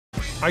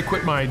I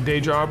quit my day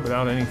job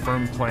without any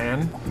firm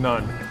plan,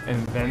 none,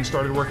 and then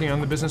started working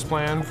on the business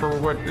plan for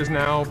what is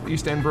now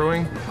East End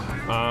Brewing.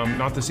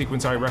 Not the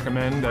sequence I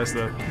recommend as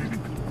the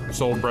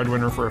sole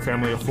breadwinner for a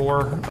family of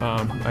 4.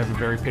 I have a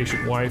very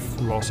patient wife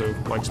who also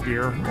likes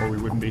beer, or we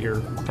wouldn't be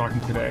here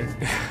talking today.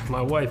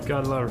 My wife,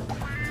 God love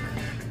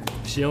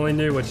her. She only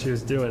knew what she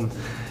was doing.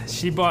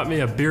 She bought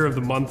me a Beer of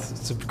the Month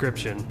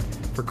subscription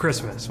for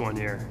Christmas one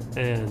year,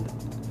 and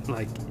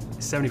like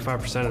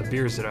 75% of the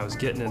beers that I was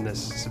getting in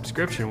this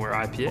subscription were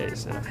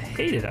IPAs, and I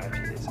hated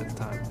IPAs at the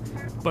time.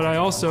 But I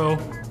also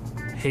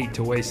hate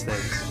to waste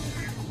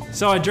things.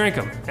 So I drank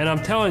them, and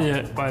I'm telling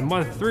you, by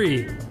month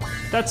 3,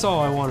 that's all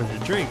I wanted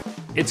to drink.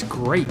 It's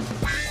great.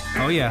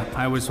 Oh yeah,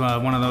 I was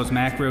one of those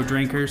macro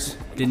drinkers.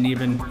 Didn't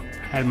even,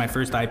 had my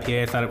first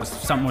IPA, I thought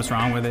something was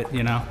wrong with it,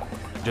 you know?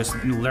 Just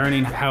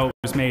learning how it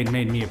was made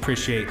me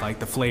appreciate like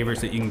the flavors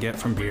that you can get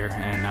from beer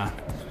and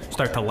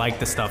start to like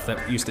the stuff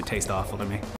that used to taste awful to me.